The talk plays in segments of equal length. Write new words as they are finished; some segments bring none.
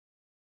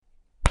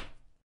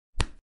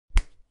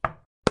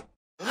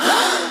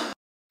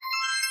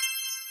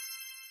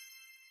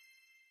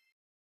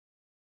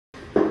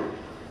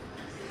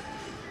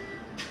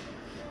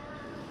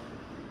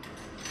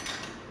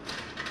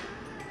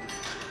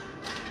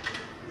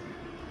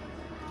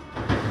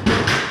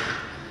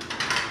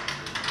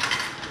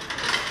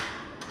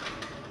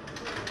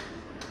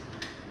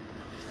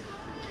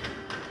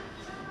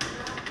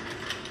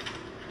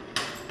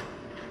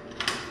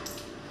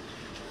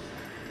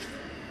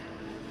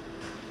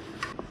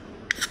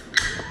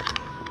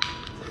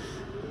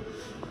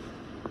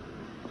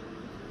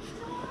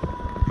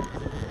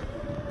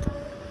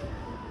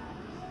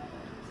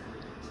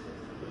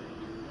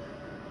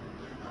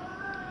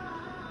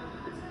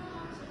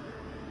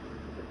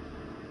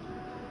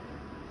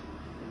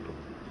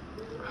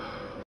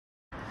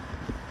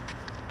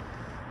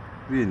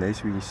really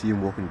nice when you see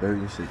them walking about.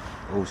 You see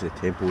obviously the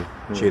temple,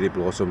 cherry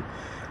blossom,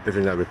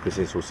 everything that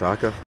represents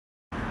Osaka.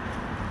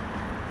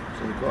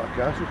 So we've got a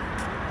castle.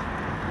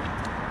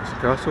 It's a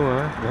castle,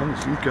 aye. We haven't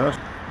seen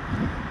castle.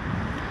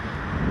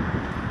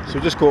 So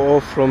we just got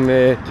off from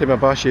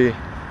Temabashi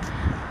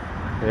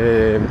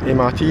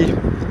MRT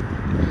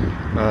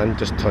and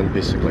just turned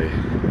basically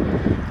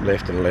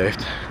left and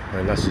left,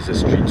 and this is the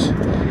streets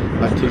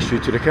that takes you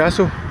to the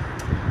castle.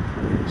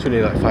 It's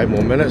only like 5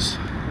 more minutes.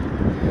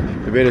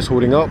 The weather's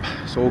holding up,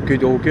 it's all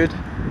good, all good.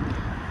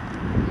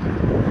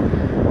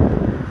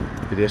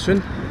 Be there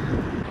soon.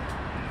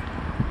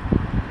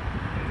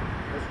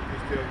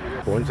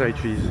 Bonsai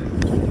trees.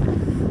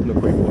 Not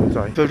quite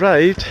bonsai. We've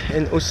arrived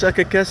in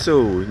Osaka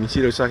Castle. You can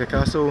see the Osaka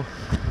Castle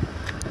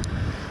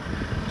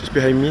just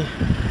behind me.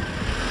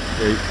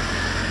 Right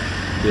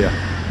there.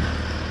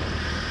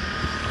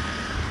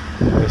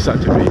 And it's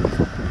starting to rain.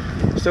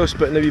 Still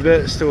spitting a wee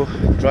bit, still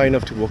dry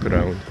enough to walk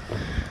around.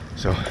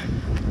 So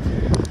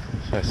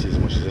let's see as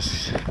much of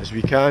this as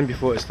we can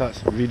before it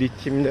starts really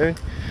taming down.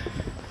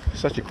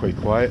 It's actually quite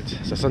quiet.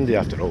 It's a Sunday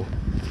after all.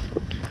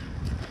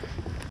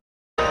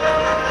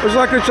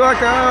 Osaka!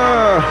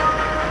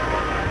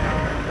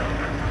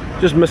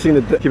 Just missing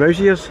the Mickey Mouse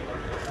ears.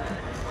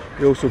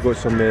 We also got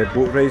some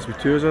boat rides with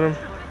tours on them.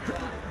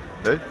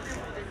 Eh?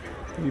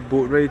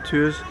 Boat ride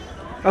tours.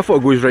 I thought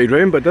it goes right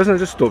round, but it doesn't, it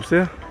just stops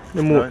there.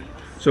 No more. Right.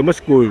 So it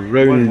must go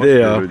round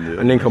there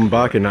and then come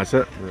back and that's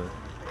it. Yeah.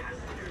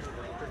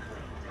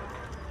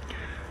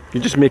 You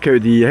just make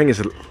out the, I think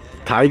it's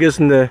tigers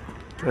in the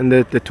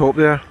top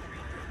there.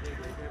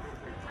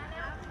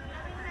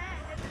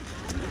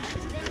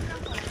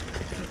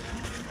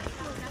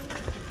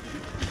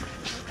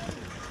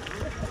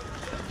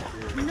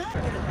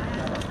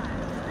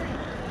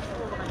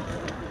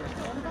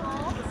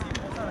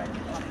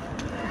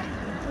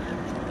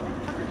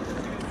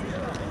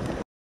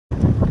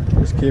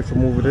 Came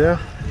from over there,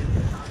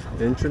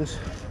 the entrance,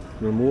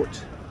 the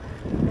moat,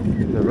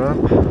 the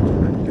ramp,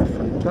 and you get a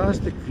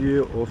fantastic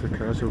view of the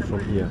castle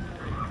from here.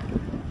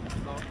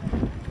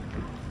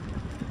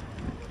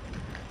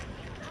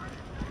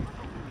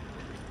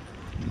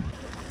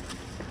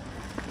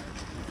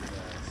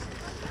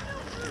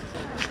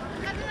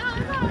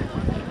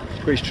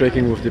 It's quite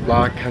striking with the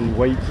black and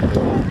white,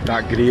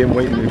 dark grey and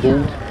white and the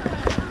gold.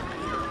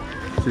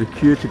 So the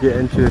queue to get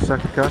into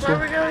Osaka Castle.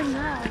 Where are we going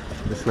now?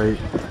 It's like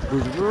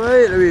goes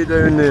right away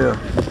down there.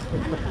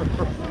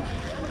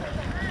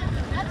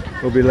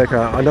 It'll be like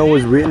an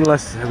hour's waiting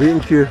list, a waiting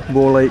queue,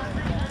 more like.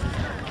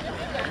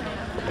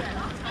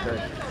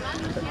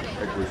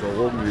 It goes a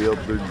long way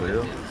up down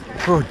there.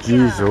 Oh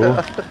jeez,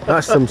 oh,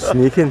 that's some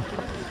sneaking.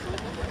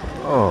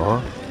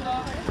 Oh.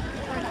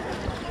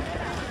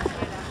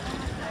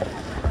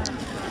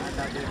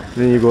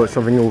 Then you got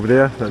something over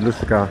there that looks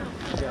like a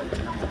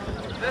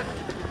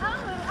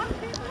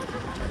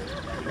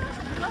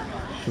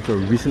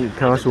recent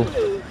castle.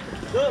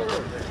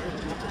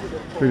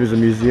 Maybe it's a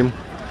museum. I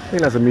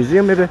think that's a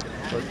museum, maybe. I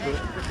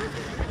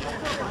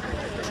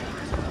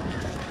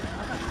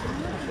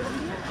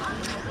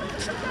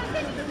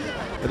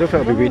don't think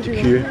I'll be waiting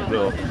to queue.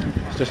 No.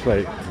 It's just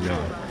like, no.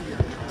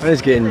 And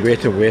it's getting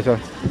wetter and wetter.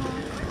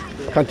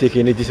 Can't take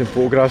any decent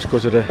photographs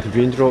because of the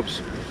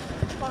raindrops.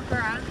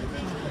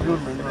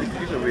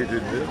 He's away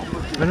down there.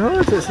 I know,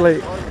 it's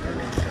like.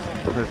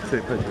 I'll have to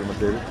take a picture of my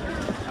daddy.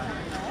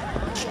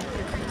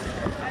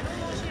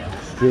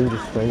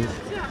 Strangest things.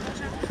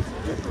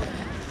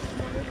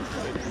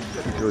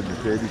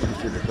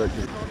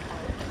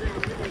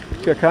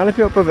 Got a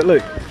canopy up of it,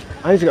 look.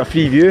 And it's got a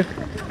free view.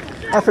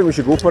 I think we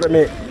should go for it,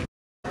 mate.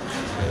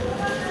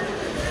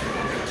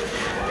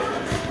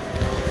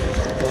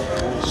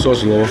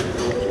 Sod's law.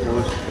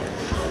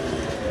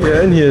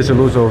 Yeah, in here there's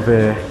loads of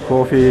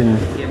coffee and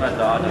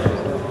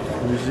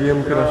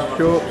museum kind of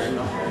shops.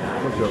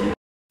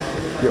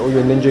 Get all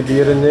your ninja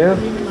gear in there.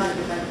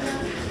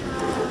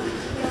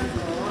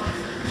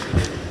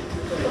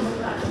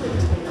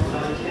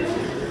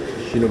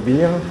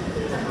 Shinobiya.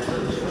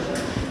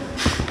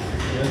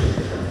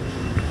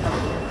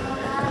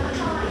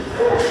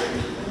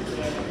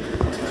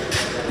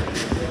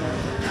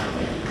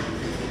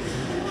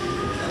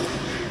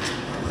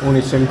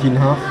 Only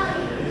 17.5.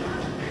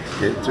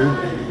 Get to.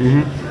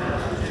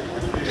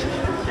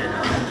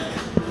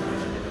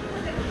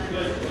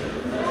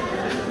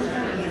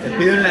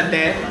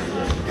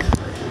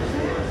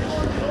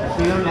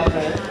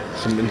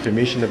 Some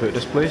information about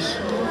this place.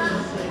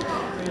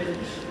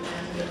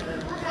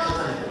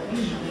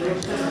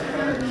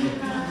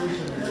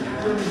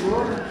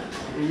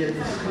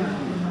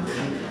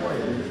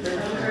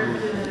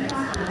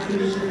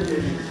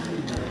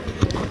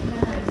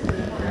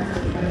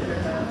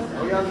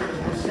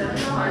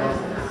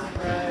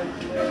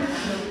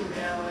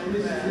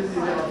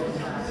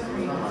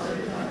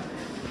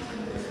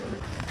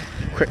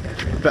 Quick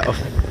bit of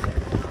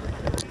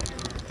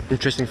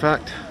interesting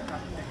fact,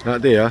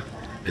 that there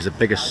is the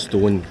biggest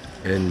stone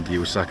in the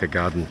Osaka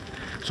garden,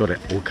 sorry,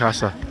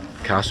 Osaka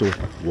Castle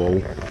wall.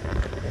 Look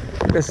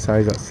at the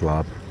size of that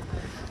slab,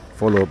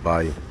 followed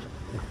by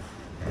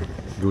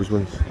Those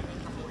ones.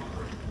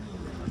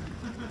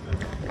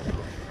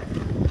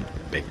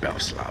 Big bell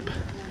slab.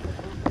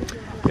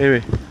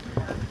 Anyway,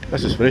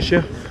 let's just finish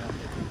here.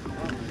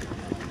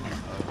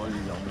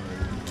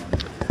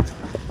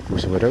 Go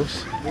somewhere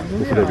else.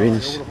 Hopefully the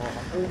rains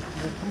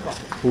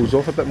pulls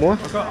off a bit more.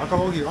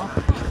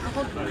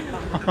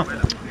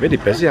 Very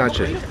busy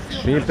actually.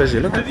 Extremely busy.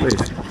 Look at the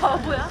place.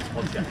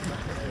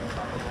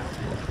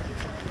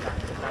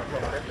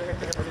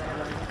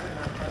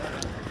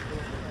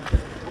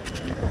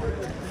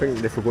 I think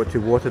they forgot to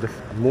water the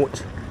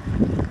moat.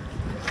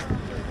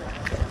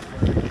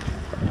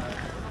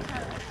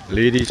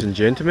 Ladies and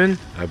gentlemen,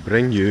 I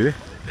bring you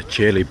the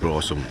cherry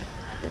blossom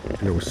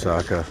in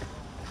Osaka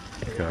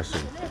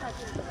Castle.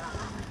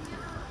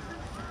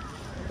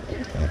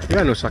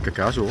 Yeah, in Osaka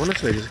Castle,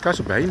 honestly, there's a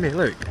castle behind me,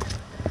 look.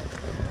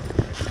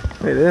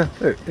 Right there,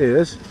 look, there it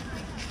is.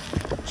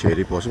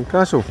 Cherry Blossom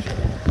Castle.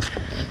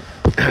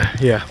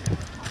 Yeah.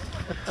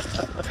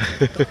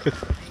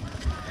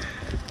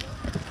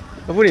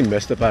 I've only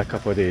missed it by a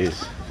couple of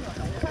days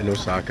in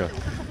Osaka.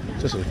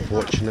 Just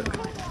unfortunate.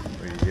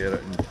 Will you get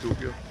it in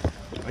Tokyo?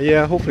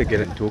 Yeah, hopefully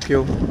get it in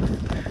Tokyo.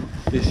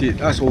 You see,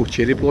 that's all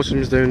cherry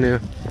blossoms down there.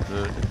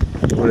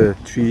 All the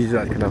trees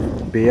that kind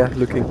of bare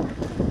looking.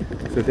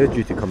 So they're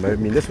due to come out. I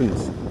mean, this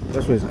one's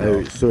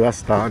out, so that's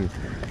starting.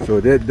 So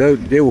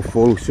they will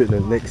follow suit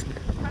in the next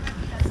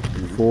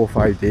 4 or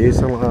 5 days,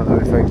 something like that, I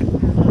would think.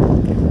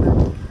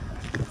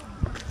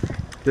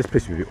 This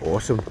place would be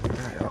awesome.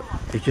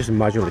 You just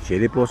imagine all the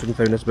cherry blossoms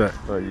down this bit.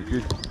 Oh, you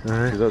could.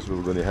 Because that's what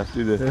we're going to have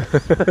to do.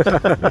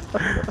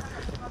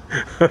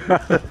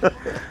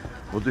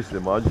 We'll just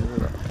imagine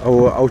it.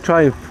 I'll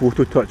try and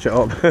photo touch it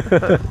up.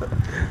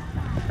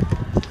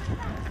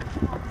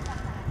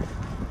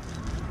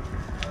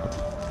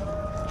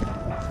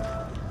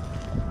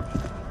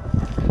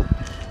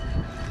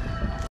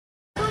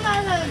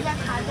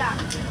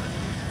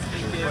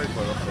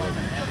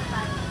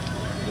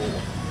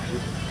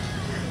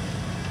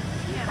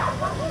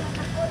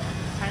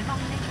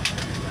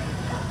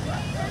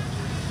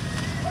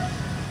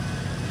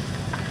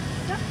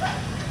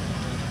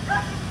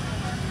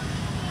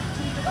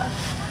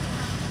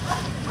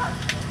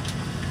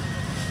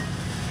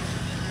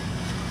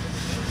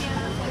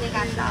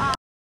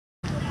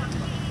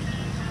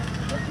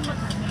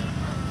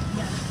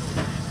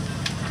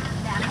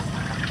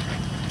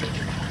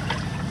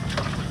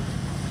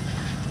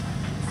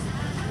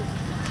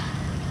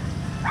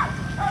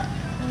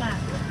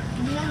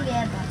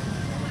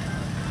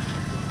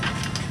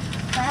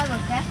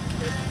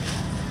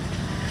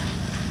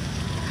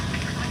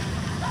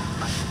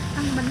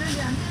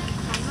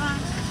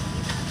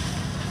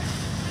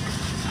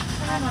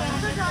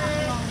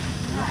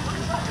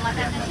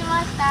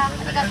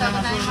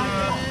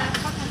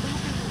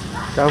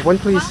 Can I have one,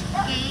 please?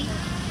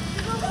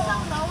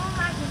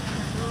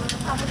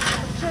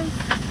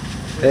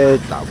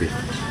 That'll be.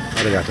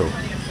 Arigato.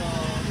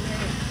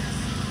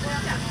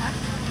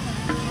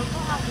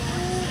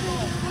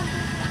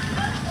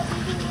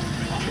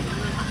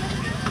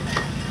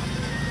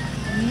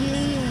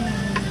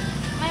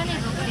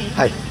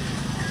 Hi.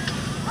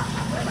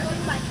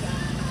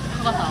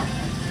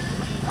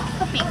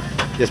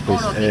 Yes,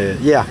 please.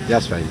 Yeah,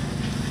 that's fine.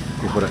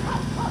 Go for it.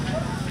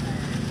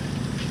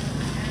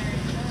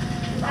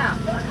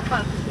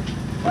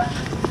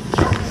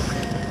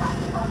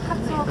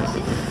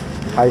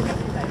 Hi.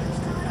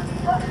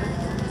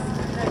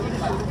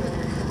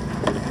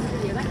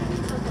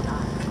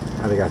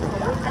 Arigato.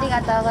 あり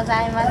がとうご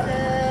ざいます。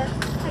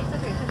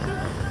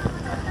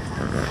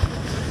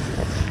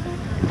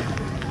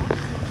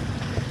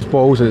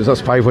 Balls, and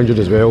that's 500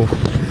 as well.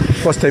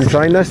 First time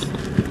trying this.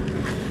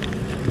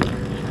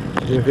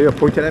 You here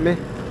pointing at me?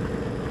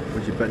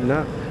 Was you bitten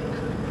that?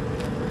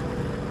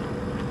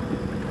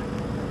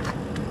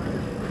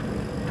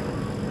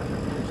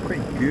 It's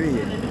quite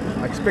gooey.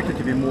 I expect it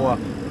to be more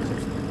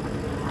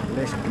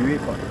less gooey,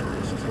 but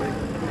it's just like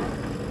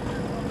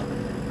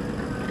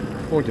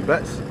falling to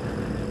bits.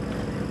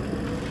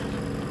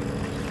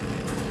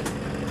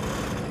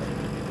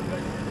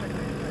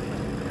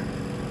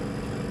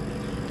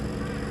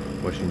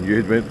 Wishing you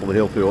had went for the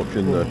healthy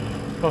option there.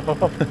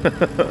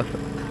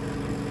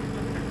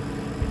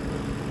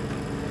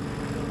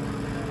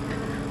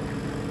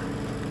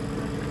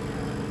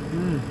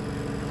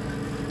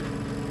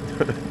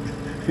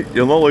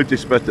 You're not allowed to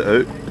spit it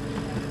out.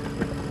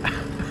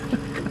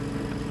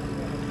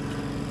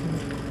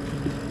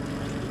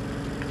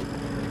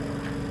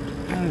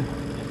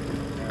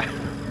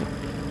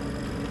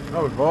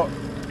 That was hot.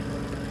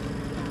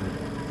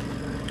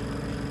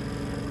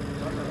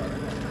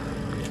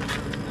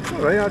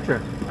 Alright, Archer.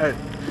 Right.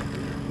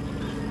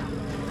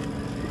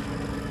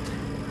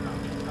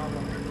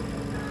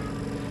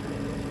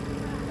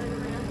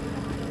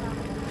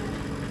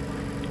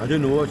 I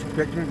don't know what I was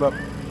expecting, but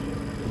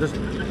just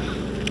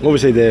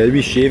obviously the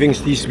wee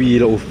shavings, these wee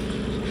little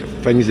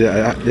things,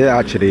 they're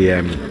actually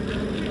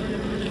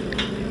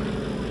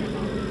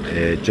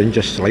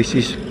ginger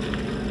slices,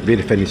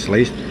 very thinly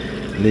sliced,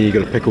 and then you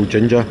got a pickled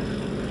ginger,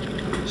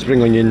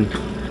 spring onion,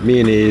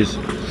 mayonnaise,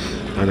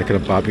 and a kind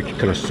of barbecue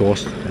kind of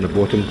sauce on the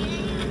bottom.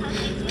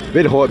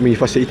 Very hot when you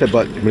first eat it,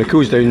 but when it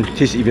cools down, it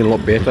tastes even a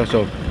lot better.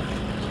 So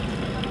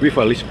wait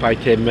for at least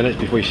 5-10 minutes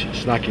before you're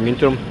snacking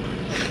into them.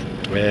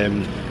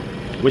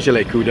 Once you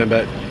let it cool down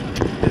a bit,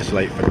 it's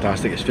like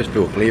fantastic. It's just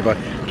full of flavour.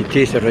 You can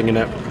taste everything in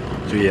it.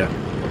 So yeah,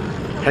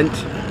 hint,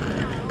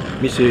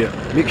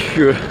 make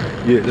sure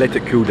you let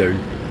it cool down.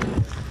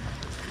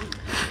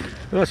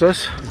 That's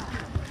us.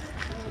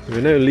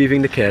 We're now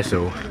leaving the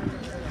castle.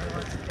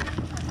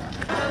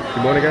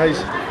 Good morning, guys.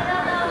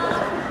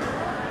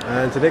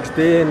 And it's the next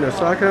day in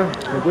Osaka.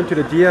 We're going to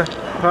the deer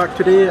park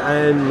today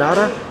in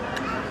Nara.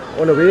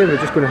 On the way, we're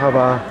just going to have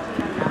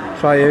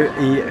try out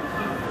a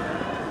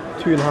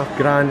 $2.5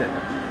 grand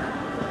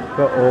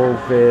bit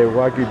of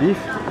Wagyu beef.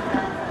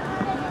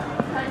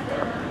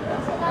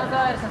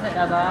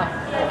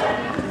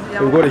 So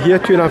we've got it here,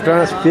 $2.5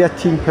 grand, that's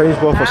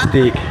 £13 worth of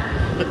steak.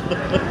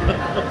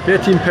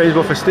 £13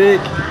 worth of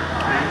steak.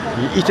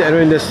 You eat it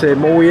around this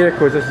mall area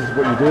because this is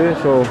what you do.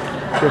 So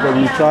give it a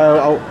wee trial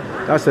out.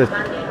 That's the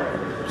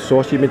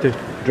sauce you meant to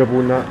dribble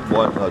on that.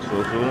 What? That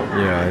sauce on it?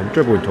 Yeah,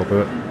 dribble on top of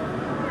it.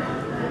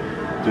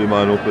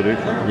 2-man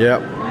operation?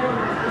 Yep.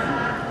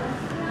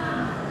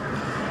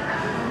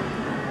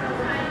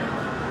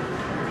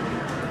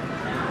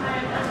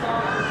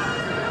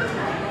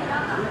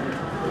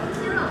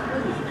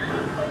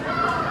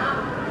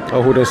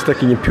 I'll hold on a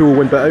stick and you pull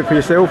one bit out for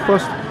yourself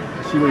first.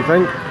 See what you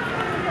think.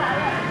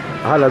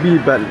 I had a wee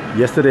bit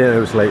yesterday and it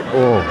was like,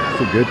 oh,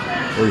 so good.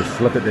 Oh, you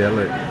slip it there,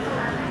 like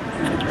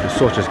the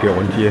sauce just get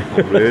onto you.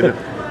 Really?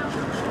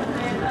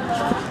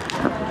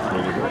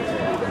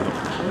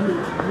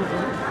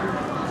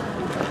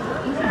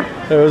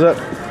 How was it?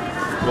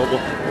 Lovely.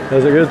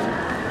 Is it good?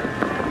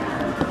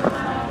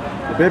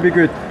 Very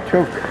good.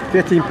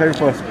 £13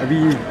 for a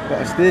wee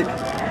bit of steak.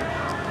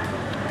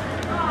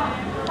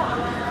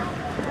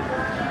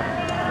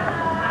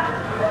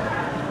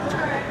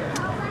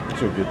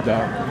 So good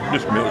that.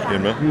 Just milk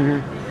in there.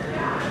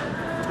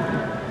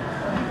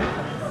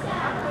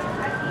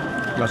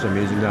 That's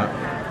amazing that.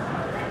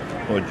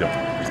 Oh, yeah.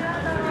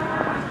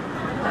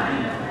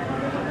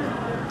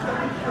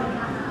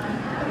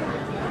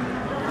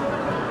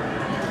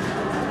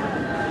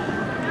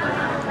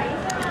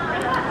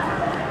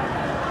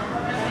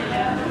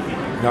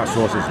 That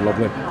sauce is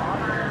lovely.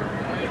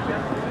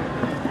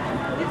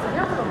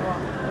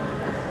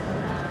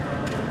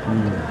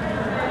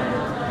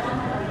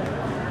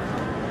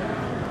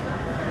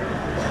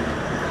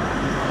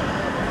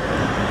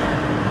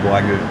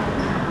 Wagyu.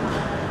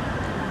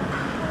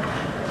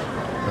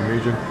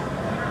 Amazing.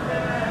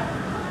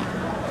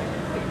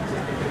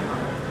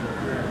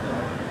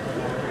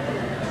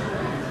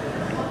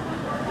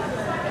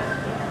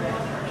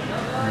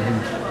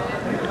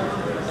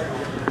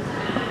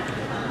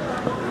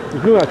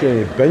 There's no actually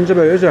any bins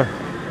about, is there? I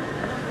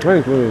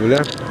think we're over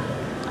there.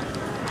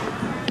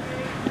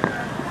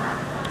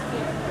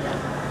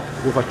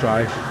 Go for a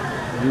try.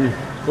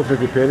 Go for a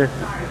good penny.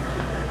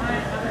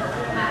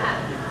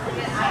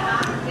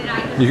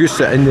 You can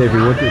sit in there if you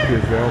wanted to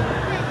as well.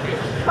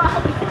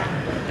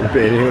 You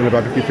put anything on the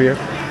barbecue for you.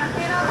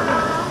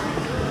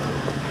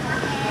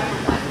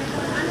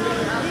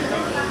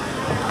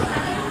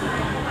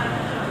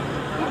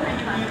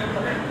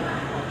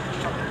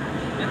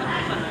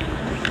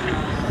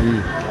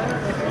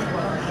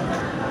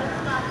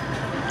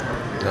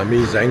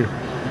 Amazing.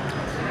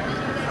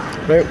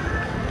 Right.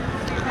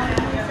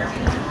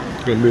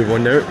 Gonna move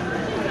on now.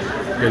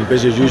 Getting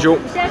busy as usual.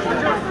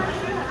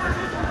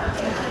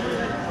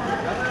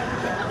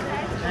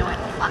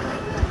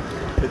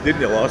 It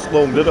didn't last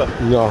long, did it?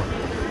 No.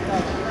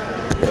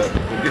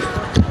 It just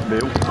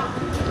melted.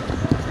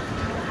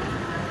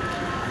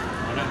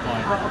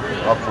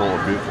 Absolutely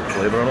beautiful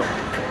flavour in it.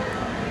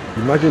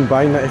 Imagine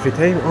buying that every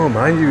time. Oh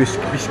man, you be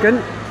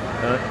skint.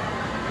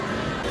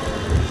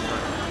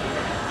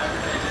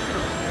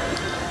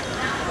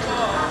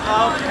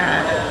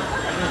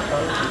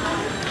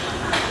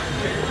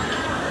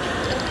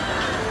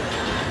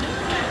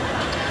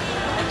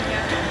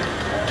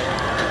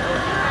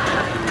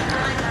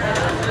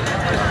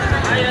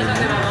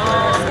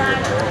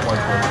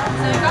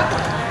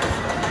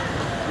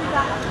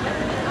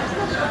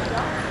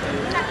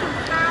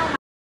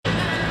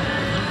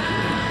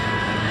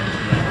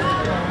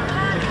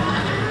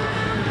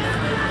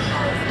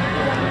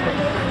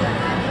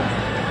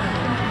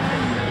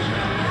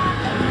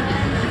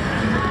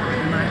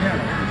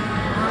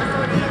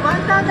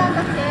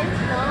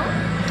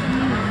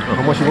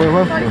 How much you want,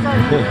 man?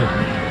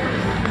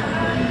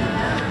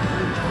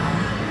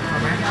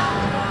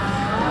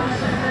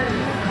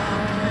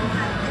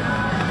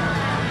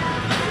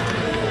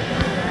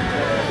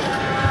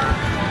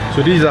 So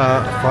these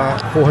are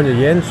 400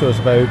 yen, so it's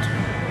about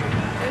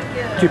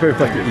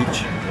 £2.50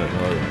 each.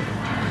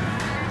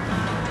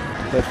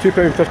 That's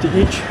 £2.50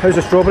 each. How's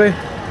the strawberry?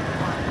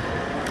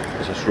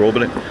 It's a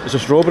strawberry. It's a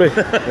strawberry.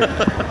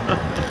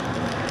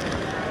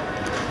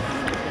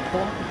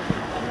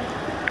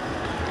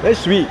 That's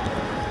sweet.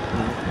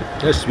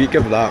 That's sweet,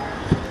 give it that.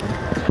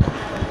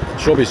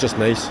 Strawberry's just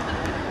nice.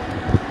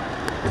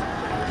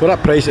 For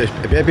that price,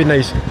 it'd be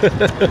nice.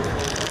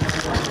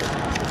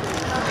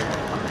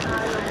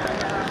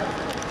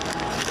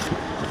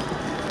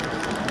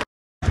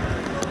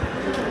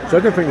 So I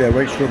don't think the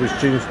white strawberries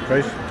changed the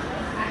price.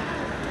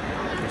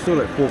 It's still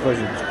like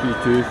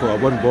 4,032 for a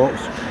one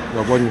box,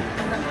 or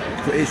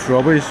for 8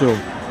 strawberries. So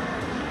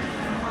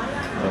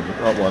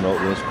That one up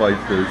was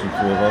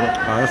 5,400.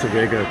 that's a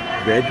regular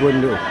red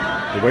one though.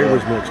 The white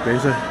one's more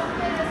expensive.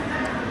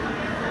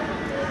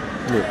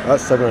 Look,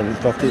 that's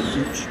 750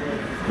 each.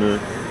 Yeah.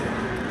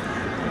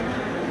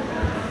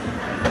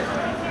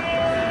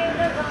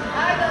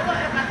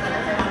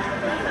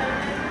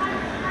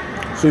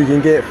 So you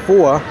can get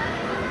 4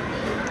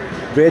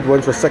 red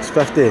ones for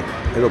 650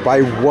 and you'll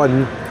buy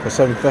 1 for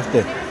 750.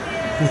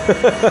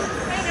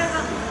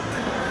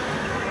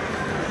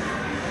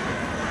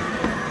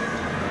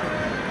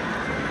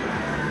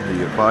 You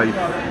get 5.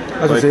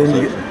 As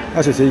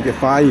I say, you get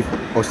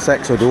 5 or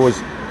 6 of those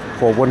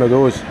for 1 of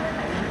those.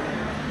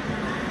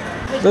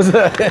 Does it?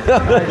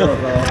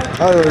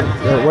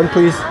 One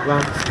please.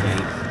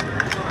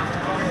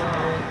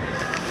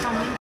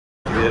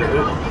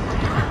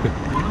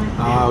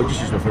 I'll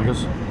just use my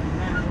fingers.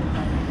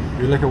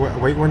 You like a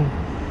white one?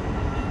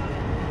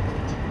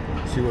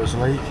 See what it's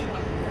like.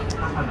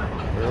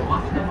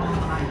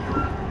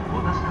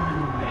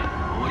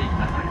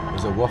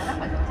 It's a wuff.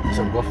 It's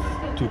a wuff.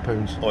 £2.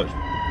 Oh, it's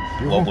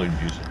lovely and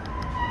juicy.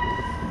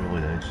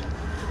 Really nice.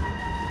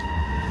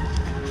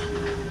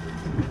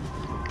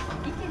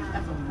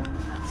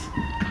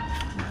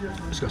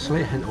 It's got a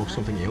slight hint of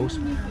something else.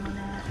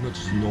 Not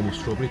just normal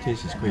strawberry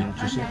taste, it's quite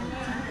juicy.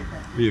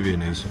 Really, really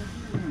nice.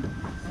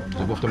 Is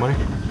it worth the money?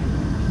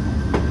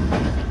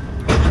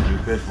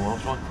 £2 for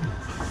last one.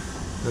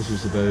 This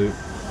was about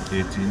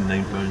 £9.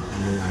 £9.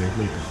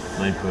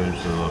 £9,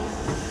 so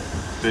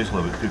basically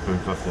about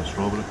 £2.50 a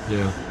strawberry.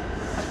 Yeah.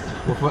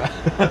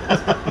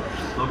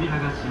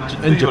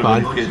 In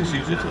Japan. I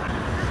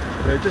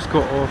just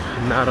got off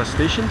Nara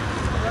station.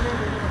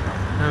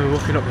 Now we're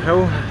walking up the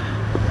hill.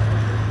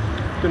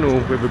 Don't know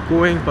where we're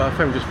going, but I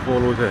think we'll just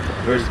follow the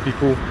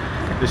people.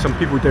 There's some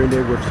people down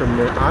there with some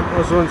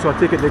antlers on, so I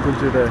take it they're going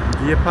to the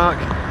deer park.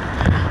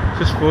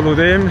 Just follow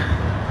them.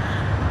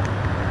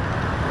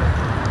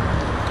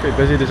 Quite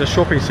busy. There's a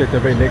shopping centre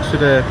right next to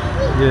the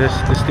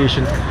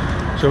station,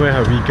 so I might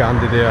have a wee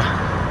gander there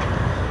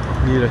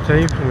near the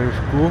time when we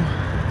go.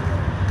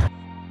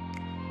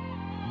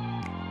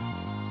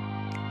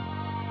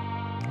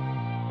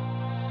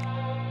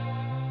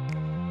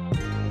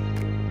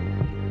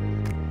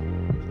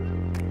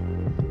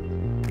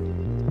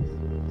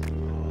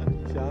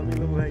 Charming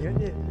little thing,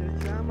 isn't it? You're a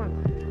charmer.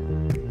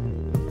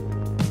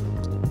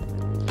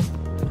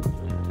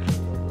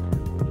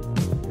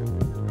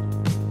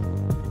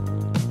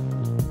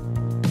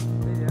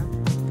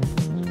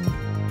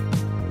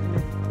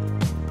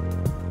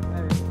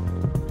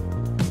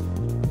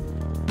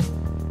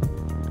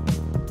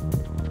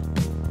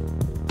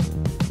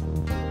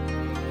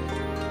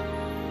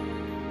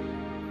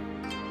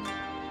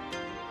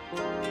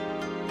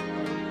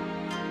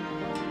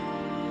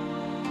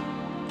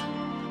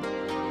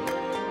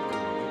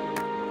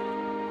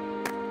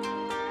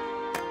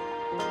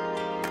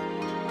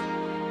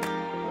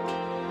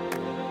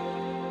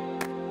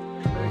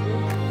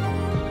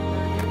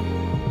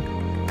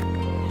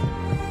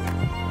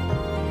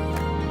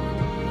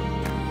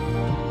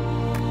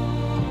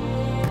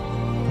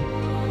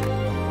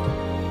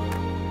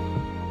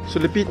 So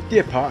the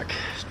deer park,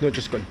 it's not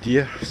just got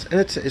deer in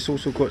it, it's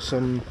also got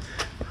some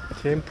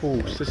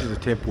temples. This is the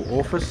temple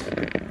office.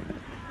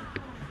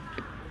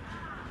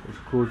 It's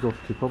closed off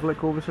to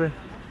public obviously.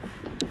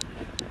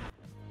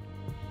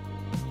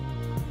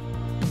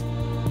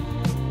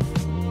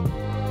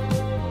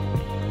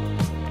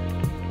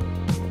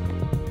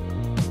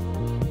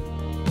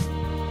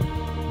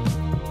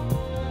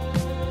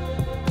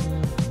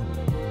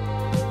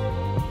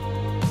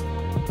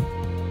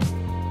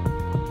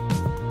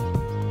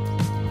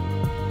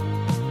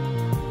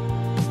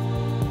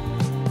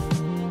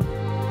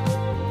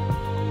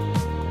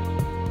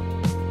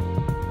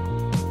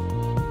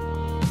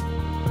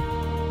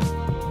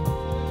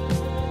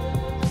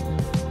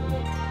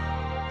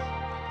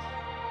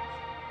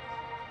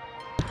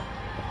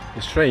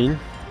 The shrine,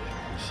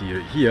 you see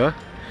right here,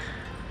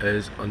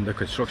 is under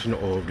construction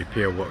or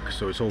repair work,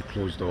 so it's all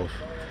closed off.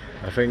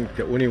 I think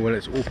the only one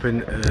that's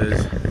open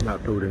is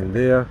that building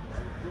there,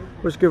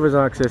 which gives us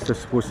access to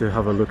supposed to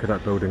have a look at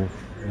that building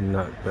and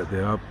that bit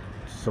there.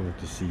 Something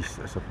to see,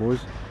 I suppose.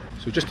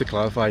 So just to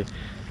clarify,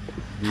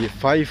 the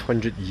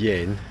 500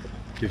 yen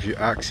gives you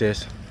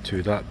access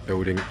to that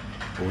building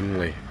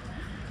only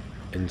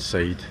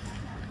inside,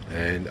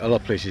 and other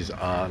places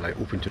are like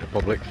open to the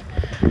public.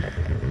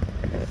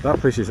 That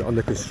place is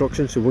under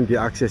construction, so you won't get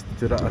access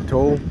to that at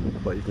all,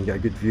 but you can get a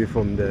good view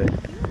from the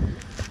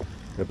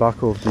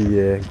back of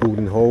the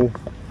Golden Hall,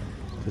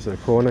 just at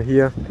the corner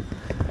here.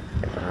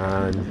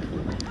 And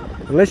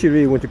unless you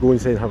really want to go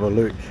inside and have a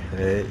look,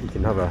 you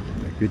can have a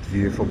good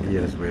view from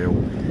here as well.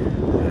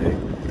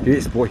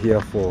 Great spot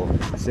here for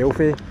a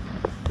selfie.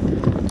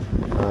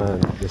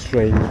 and the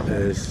shrine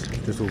is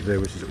just over there,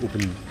 which is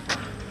open.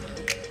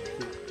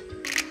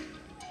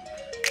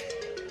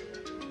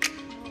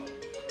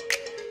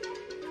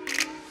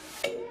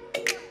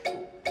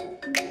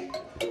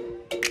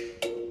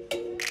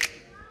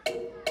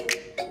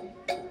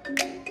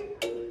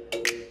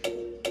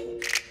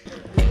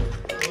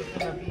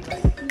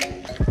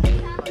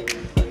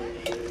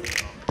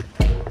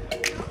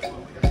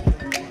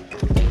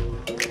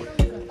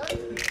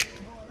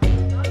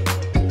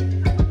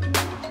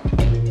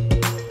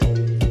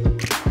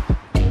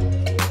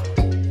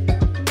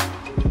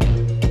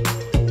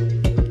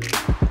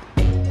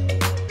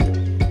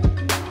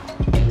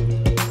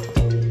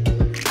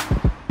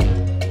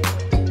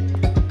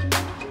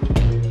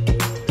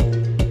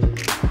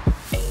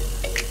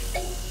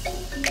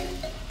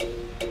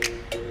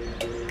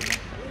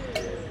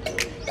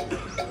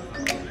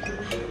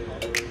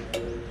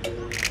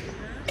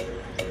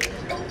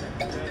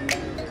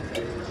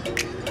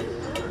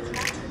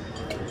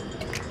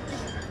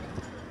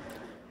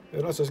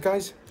 That's us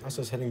guys, that's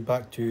us heading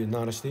back to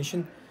Nara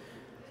station.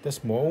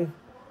 This mall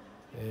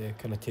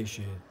kind of takes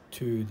you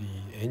to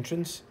the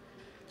entrance.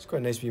 It's quite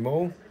a nice wee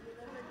mall,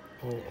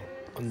 all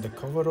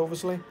undercover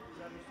obviously.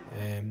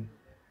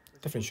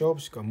 Different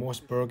shops, got a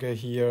Moss Burger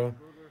here,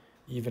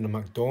 even a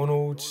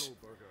McDonald's,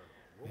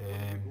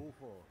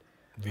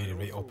 very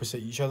right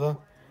opposite each other,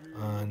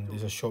 and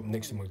there's a shop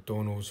next to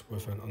McDonald's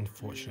with an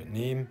unfortunate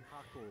name.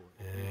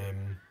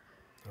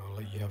 I'll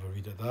let you have a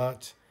read at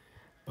that.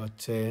 But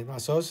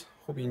that's us.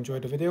 Hope you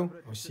enjoyed the video.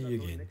 I'll see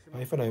you again.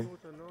 Bye for now.